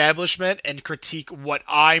establishment and critique what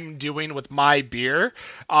I'm doing with my beer,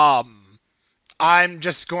 I'm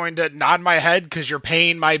just going to nod my head because you're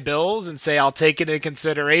paying my bills and say I'll take it into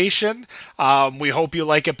consideration. We hope you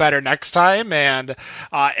like it better next time. And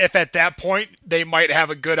if at that point they might have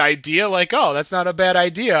a good idea, like, oh, that's not a bad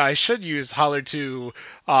idea. I should use Holler 2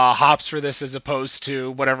 hops for this as opposed to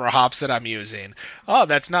whatever hops that I'm using. Oh,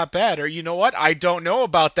 that's not bad. Or you know what? I don't know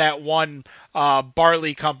about that one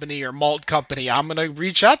barley company or malt company. I'm going to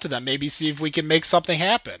reach out to them, maybe see if we can make something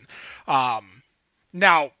happen.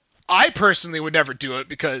 Now, I personally would never do it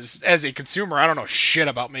because as a consumer, I don't know shit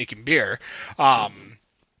about making beer.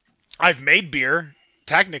 I've made beer,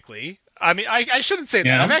 technically. I mean, I shouldn't say that.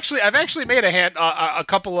 Yeah. I've actually made a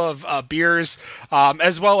couple of beers,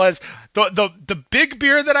 as well as the big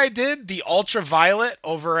beer that I did, the Ultraviolet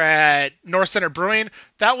over at North Center Brewing.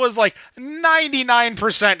 That was like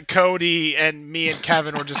 99% Cody, and me and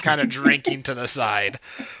Kevin were just kind of drinking to the side.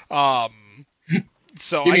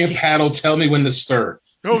 So give me a paddle. Tell me when to stir.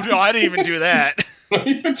 Oh, no, I didn't even do that.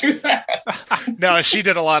 You didn't do that. No, she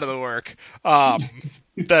did a lot of the work.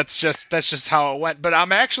 That's just how it went. But I'm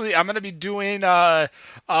going to be doing a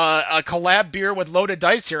collab beer with Loaded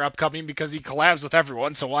Dice here upcoming because he collabs with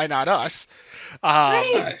everyone, so why not us?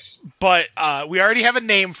 Nice. But we already have a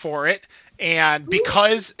name for it, and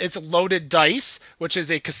because it's Loaded Dice, which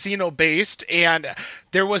is a casino based, and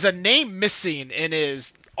there was a name missing in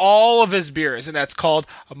all of his beers, and that's called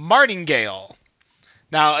Martingale.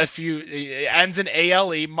 Now, it ends in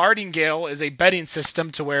ALE, Martingale is a betting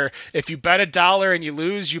system to where if you bet $1 and you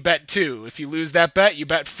lose, you bet 2. If you lose that bet, you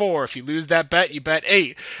bet 4. If you lose that bet, you bet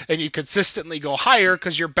 8. And you consistently go higher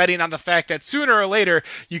because you're betting on the fact that sooner or later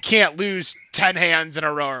you can't lose 10 hands in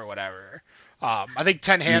a row or whatever. I think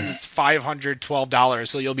 10 hands is $512,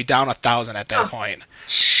 so you'll be down $1,000 at that point.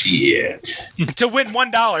 Shit. To win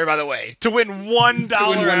 $1, by the way. To win $1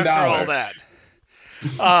 after all that.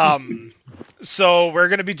 So we're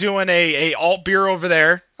going to be doing a alt beer over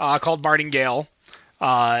there called Martingale.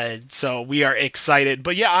 So we are excited.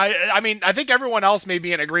 But yeah, I mean, I think everyone else may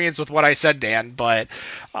be in agreement with what I said, Dan, but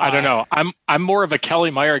I don't know. I'm more of a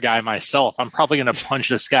Kelly Meyer guy myself. I'm probably going to punch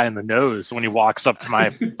this guy in the nose when he walks up to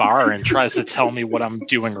my bar and tries to tell me what I'm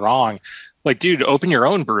doing wrong. Like, dude, open your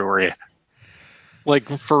own brewery. Like,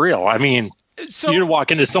 for real. I mean, you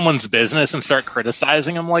walk into someone's business and start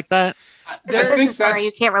criticizing them like that? I think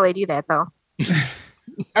you can't really do that, though.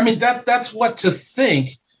 I mean, that's what to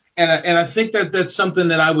think. And I think that's something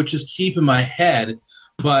that I would just keep in my head.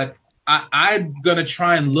 But I'm going to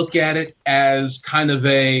try and look at it as kind of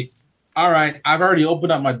all right, I've already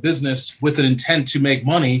opened up my business with an intent to make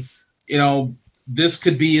money. You know, this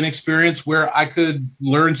could be an experience where I could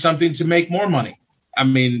learn something to make more money. I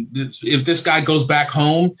mean, if this guy goes back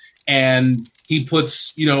home and he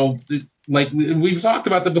puts, like we've talked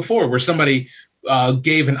about that before, where somebody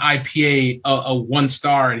gave an IPA a 1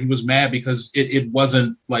 star and he was mad because it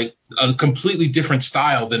wasn't like a completely different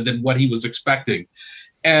style than what he was expecting.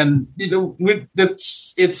 And,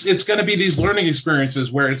 it's going to be these learning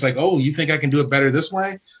experiences where it's like, oh, you think I can do it better this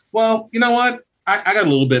way? Well, you know what? I got a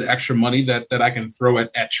little bit extra money that I can throw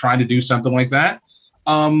at trying to do something like that.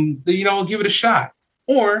 I'll give it a shot.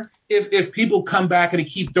 Or if people come back and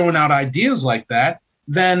keep throwing out ideas like that,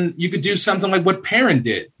 then you could do something like what Perrin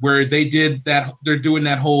did, where they did that. They're doing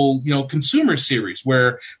that whole, consumer series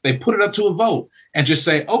where they put it up to a vote and just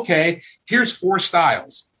say, okay, here's 4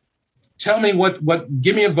 styles. Tell me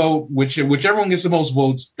give me a vote, whichever one gets the most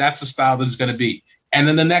votes, that's the style that it's going to be. And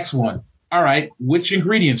then the next one, all right, which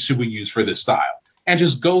ingredients should we use for this style? And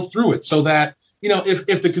just go through it so that,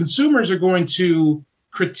 if the consumers are going to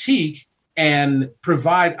critique and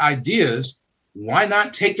provide ideas, why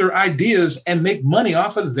not take their ideas and make money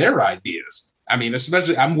off of their ideas? I mean,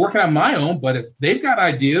 especially I'm working on my own, but if they've got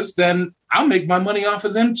ideas, then I'll make my money off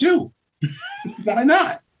of them too. Why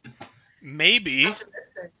not? Maybe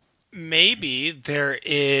there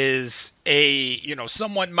is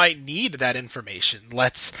someone might need that information.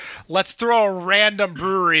 Let's throw a random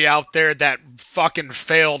brewery out there that fucking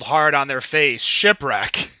failed hard on their face.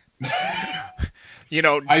 Shipwreck.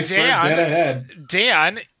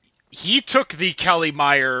 Dan, he took the Kelly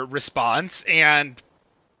Meyer response and,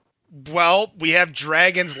 well, we have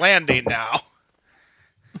Dragon's Landing now.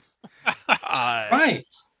 Right.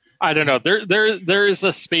 I don't know. There is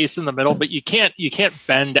a space in the middle, but you can't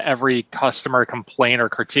bend every customer complaint or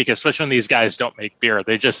critique, especially when these guys don't make beer.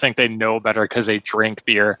 They just think they know better because they drink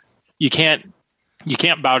beer. You can't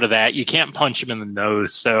bow to that. You can't punch them in the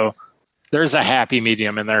nose. So there's a happy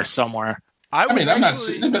medium in there somewhere. I'm not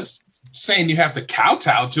saying you have to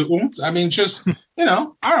kowtow to them. I mean, just,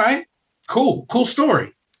 all right, cool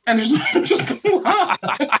story. And just go on.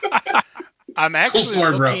 I'm actually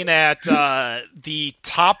looking at the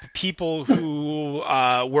top people who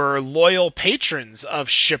were loyal patrons of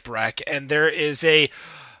Shipwreck, and there is a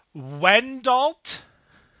Wendalt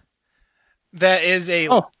that is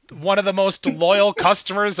one of the most loyal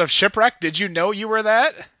customers of Shipwreck. Did you know you were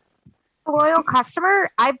that? Loyal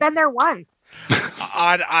customer? I've been there once.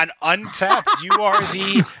 On Untappd, you are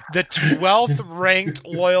the 12th ranked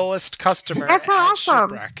loyalist customer. That's awesome.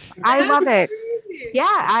 Shipwreck. I love it. Yeah,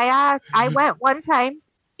 I went one time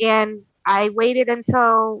and I waited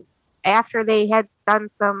until after they had done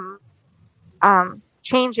some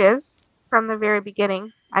changes from the very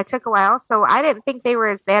beginning. I took a while, so I didn't think they were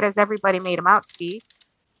as bad as everybody made them out to be.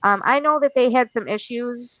 I know that they had some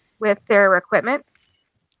issues with their equipment,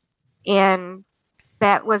 and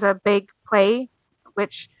that was a big play,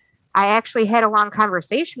 which I actually had a long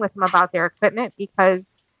conversation with them about their equipment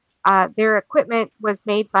because their equipment was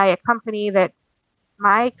made by a company that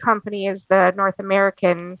my company is the North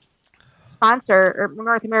American sponsor or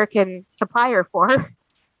North American supplier for.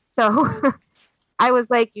 So I was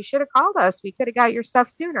like, you should have called us. We could have got your stuff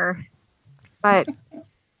sooner. But,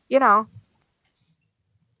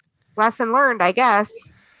 lesson learned, I guess.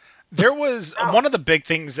 There was one of the big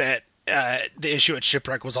things that the issue at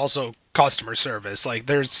Shipwreck was also customer service. Like,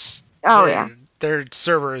 their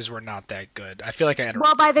servers were not that good. I feel like I had.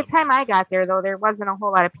 Well, by the time I got there, though, there wasn't a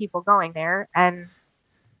whole lot of people going there, and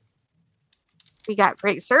we got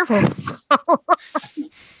great service.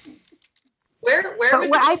 Where was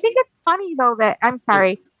it? I think it's funny though that I'm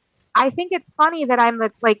sorry. I think it's funny that I'm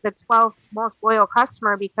the 12th most loyal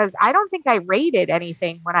customer because I don't think I rated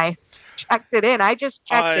anything when I checked it in. I just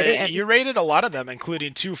checked it in. You rated a lot of them,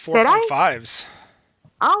 including 2 4.5s.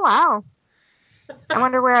 Oh wow! I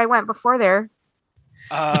wonder where I went before there.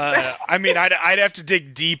 I mean, I'd have to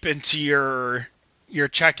dig deep into your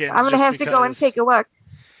check-ins. I'm gonna have to go and take a look.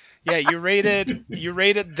 Yeah, you rated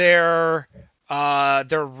their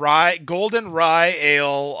golden rye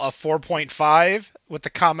ale a 4.5 with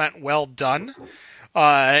the comment "well done,"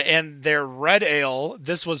 and their red ale.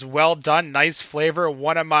 This was well done, nice flavor.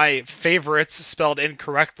 One of my favorites, spelled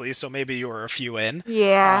incorrectly, so maybe you were a few in.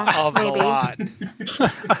 Yeah, of maybe. a lot.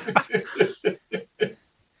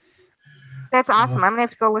 That's awesome. I'm gonna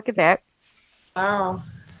have to go look at that. Wow.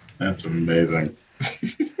 That's amazing.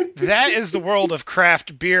 That is the world of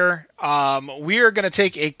craft beer. We are going to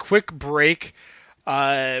take a quick break. We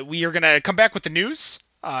are going to come back with the news,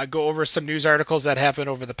 go over some news articles that happened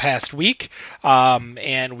over the past week,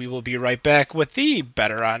 and we will be right back with the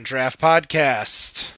Better on Draft podcast.